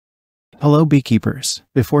Hello beekeepers,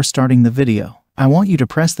 before starting the video, I want you to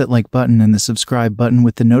press that like button and the subscribe button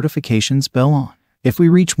with the notifications bell on. If we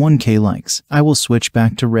reach 1K likes, I will switch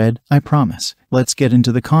back to red, I promise. Let's get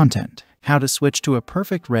into the content. How to switch to a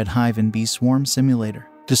perfect red hive in Bee Swarm Simulator.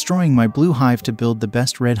 Destroying my blue hive to build the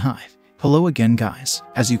best red hive. Hello again guys.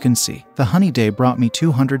 As you can see, the honey day brought me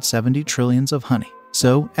 270 trillions of honey.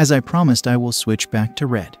 So, as I promised, I will switch back to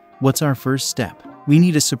red. What's our first step? We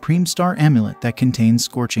need a Supreme Star Amulet that contains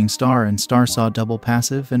Scorching Star and Star Saw double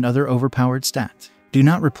passive and other overpowered stats. Do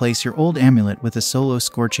not replace your old amulet with a solo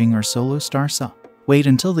Scorching or solo Star Saw. Wait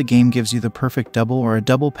until the game gives you the perfect double or a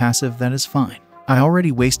double passive, that is fine. I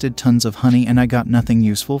already wasted tons of honey and I got nothing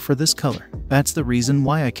useful for this color. That's the reason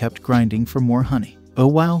why I kept grinding for more honey. Oh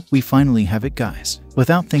wow, we finally have it guys.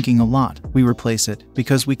 Without thinking a lot, we replace it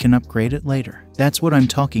because we can upgrade it later. That's what I'm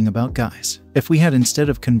talking about guys. If we had instead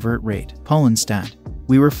of convert rate, pollen stat,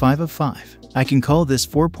 we were 5 of 5. I can call this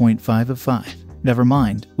 4.5 of 5. Never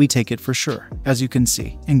mind, we take it for sure. As you can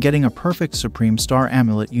see, in getting a perfect Supreme Star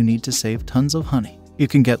Amulet you need to save tons of honey. You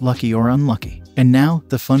can get lucky or unlucky. And now,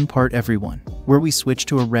 the fun part everyone, where we switch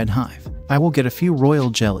to a red hive. I will get a few royal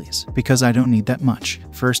jellies, because I don't need that much.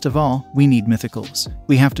 First of all, we need mythicals.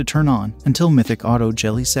 We have to turn on until mythic auto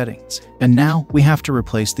jelly settings. And now, we have to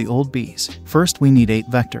replace the old bees. First we need 8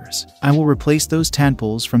 vectors. I will replace those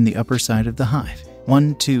tadpoles from the upper side of the hive.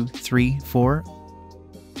 1, 2, 3, 4.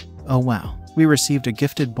 Oh wow, we received a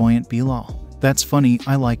gifted buoyant bee lol. That's funny,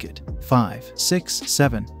 I like it. 5, 6,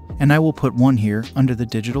 7. And I will put 1 here under the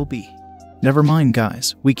digital bee. Never mind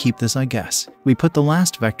guys, we keep this I guess. We put the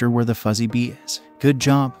last vector where the fuzzy bee is. Good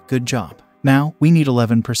job, good job. Now, we need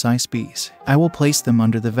 11 precise bees. I will place them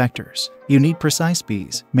under the vectors. You need precise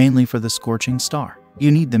bees, mainly for the Scorching Star. You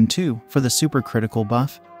need them too, for the super critical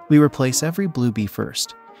buff. We replace every blue bee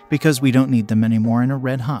first, because we don't need them anymore in a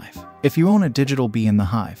red hive. If you own a digital bee in the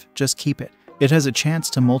hive, just keep it. It has a chance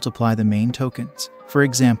to multiply the main tokens. For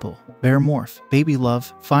example, Bear Morph, Baby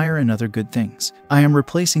Love, Fire and other good things. I am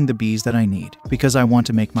replacing the bees that I need, because I want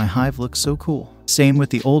to make my hive look so cool. Same with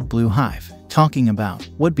the old blue hive. Talking about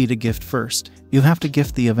what bee to gift first, you have to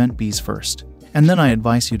gift the event bees first. And then I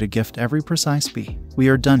advise you to gift every precise bee. We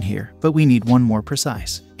are done here, but we need 1 more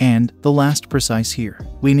precise. And the last precise here.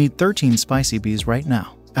 We need 13 spicy bees right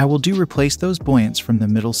now. I will replace those buoyants from the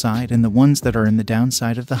middle side and the ones that are in the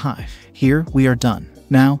downside of the hive. Here, we are done.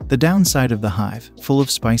 Now, the downside of the hive, full of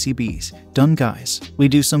spicy bees. Done guys. We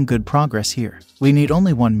do some good progress here. We need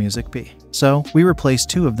only 1 music bee. So, we replace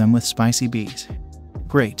 2 of them with spicy bees.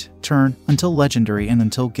 Great. Turn until legendary and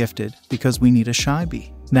until gifted, because we need a shy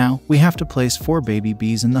bee. Now, we have to place 4 baby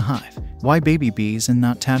bees in the hive. Why baby bees and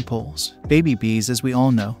not tadpoles? Baby bees, as we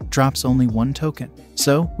all know, drops only 1 token.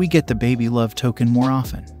 So, we get the baby love token more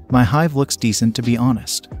often. My hive looks decent to be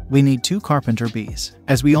honest. We need 2 carpenter bees.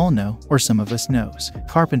 As we all know, or some of us knows,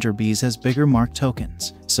 carpenter bees has bigger mark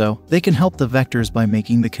tokens. So, they can help the vectors by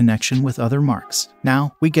making the connection with other marks.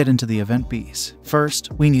 Now, we get into the event bees.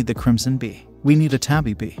 First, we need the crimson bee. We need a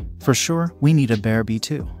tabby bee. For sure, we need a bear bee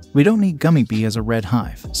too. We don't need gummy bee as a red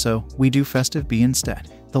hive, so we do festive bee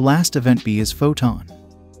instead. The last event bee is photon.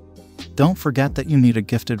 Don't forget that you need a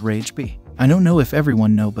gifted rage bee. I don't know if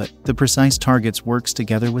everyone know, but the precise targets works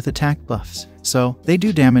together with attack buffs. So, they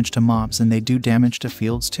do damage to mobs and they do damage to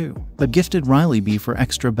fields too. A gifted Riley bee for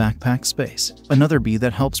extra backpack space. Another bee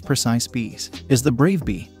that helps precise bees is the brave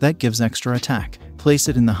bee that gives extra attack. Place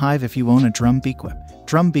it in the hive if you own a drum beequip.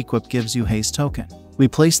 Drum beequip gives you haste token. We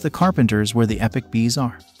place the carpenters where the epic bees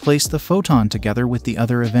are. Place the photon together with the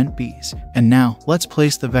other event bees. And now, let's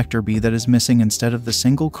place the vector bee that is missing instead of the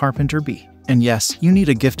single carpenter bee. And yes, you need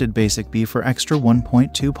a gifted basic bee for extra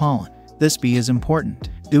 1.2 pollen. This bee is important.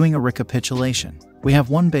 Doing a recapitulation. We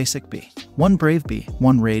have 1 basic bee, 1 brave bee,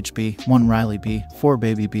 1 rage bee, 1 Riley bee, 4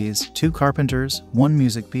 baby bees, 2 carpenters, 1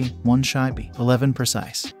 music bee, 1 shy bee, 11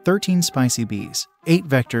 precise, 13 spicy bees, 8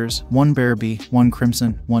 vectors, 1 bear bee, 1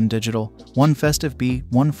 crimson, 1 digital, 1 festive bee,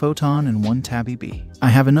 1 photon and 1 tabby bee. I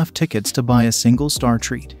have enough tickets to buy a single star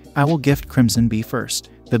treat. I will gift crimson bee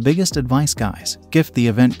first. The biggest advice guys, gift the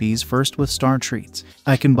event bees first with star treats.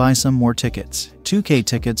 I can buy some more tickets, 2K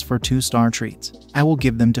tickets for 2 star treats. I will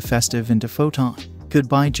give them to festive and to photon.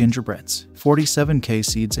 Goodbye gingerbreads, 47K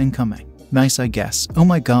seeds incoming. Nice I guess. Oh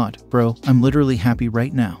my god, bro, I'm literally happy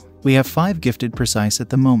right now. We have 5 gifted precise at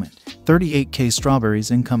the moment, 38K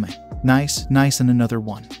strawberries incoming. Nice, nice and another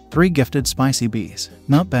 1. 3 gifted spicy bees.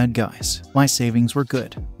 Not bad guys. My savings were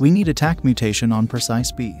good. We need attack mutation on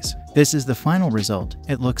precise bees. This is the final result.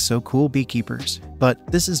 It looks so cool beekeepers.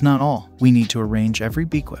 But this is not all. We need to arrange every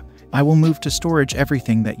beequip. I will move to storage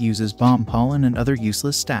everything that uses bomb pollen and other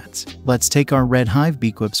useless stats. Let's take our red hive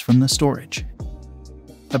beequips from the storage.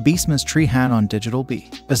 a Beastmas tree hat on Digital Bee,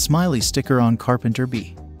 a smiley sticker on Carpenter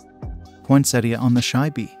Bee, poinsettia on the Shy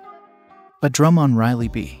Bee, a drum on Riley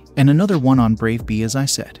Bee, and another one on Brave Bee as I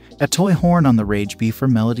said, a toy horn on the Rage Bee for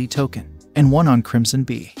Melody Token, and one on Crimson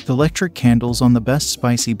Bee, the electric candles on the best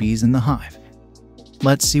spicy bees in the hive.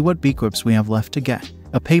 Let's see what beequips we have left to get.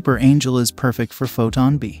 A paper angel is perfect for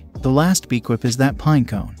Photon Bee. The last beequip is that pine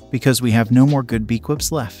cone, because we have no more good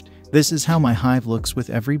beequips left. This is how my hive looks with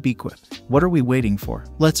every beequip. What are we waiting for?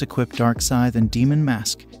 Let's equip Dark Scythe and Demon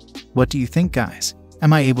Mask. What do you think, guys?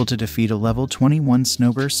 Am I able to defeat a level 21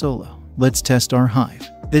 Snowbear solo? Let's test our hive.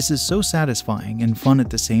 This is so satisfying and fun at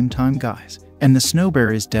the same time, guys. And the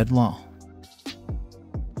Snowbear is dead lol.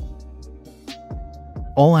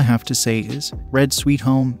 All I have to say is, Red Sweet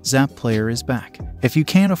Home Zap Player is back. If you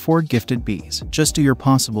can't afford gifted bees, just do your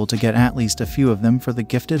possible to get at least a few of them for the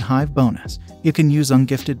gifted hive bonus. You can use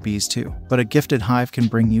ungifted bees too, but a gifted hive can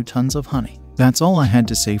bring you tons of honey. That's all I had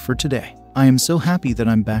to say for today. I am so happy that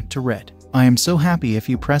I'm back to Red. I am so happy if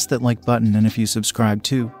you press that like button and if you subscribe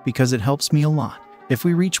too, because it helps me a lot. If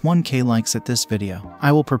we reach 1K likes at this video,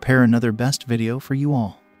 I will prepare another best video for you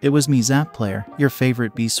all. It was me, Zap Player, your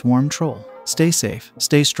favorite bee swarm troll. Stay safe,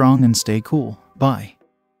 stay strong, and stay cool. Bye.